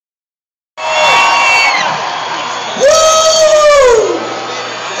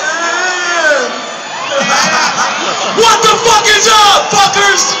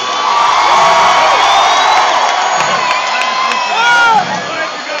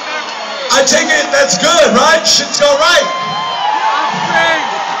I take it that's good, right? Shit's go right.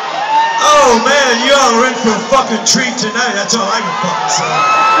 Oh man, you all are in for a fucking treat tonight. That's all I can fucking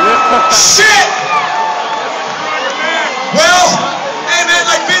say. Shit! Well, hey man,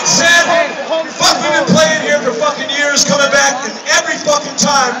 like Vince said, we've been playing here for fucking years, coming back, and every fucking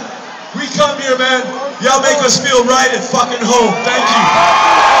time we come here, man, y'all make us feel right at fucking home. Thank you.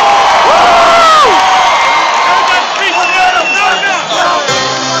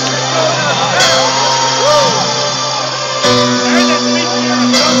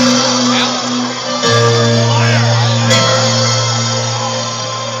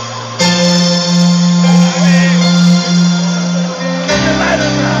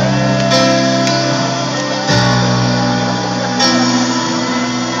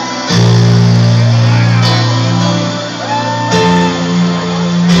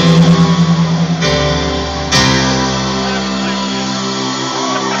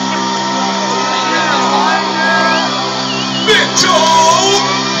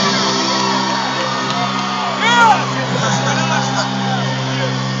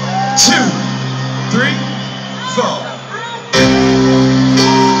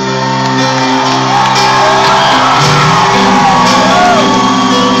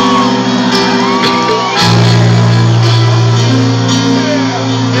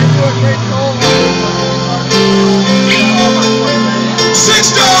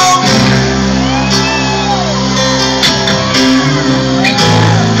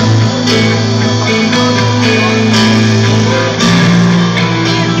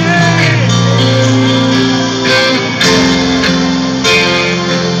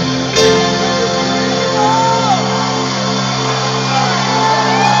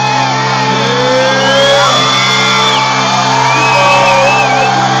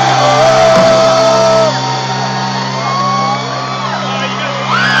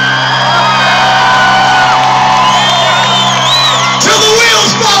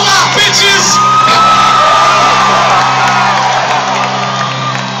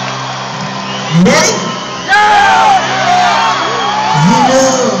 Ready? No!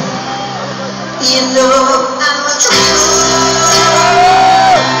 You know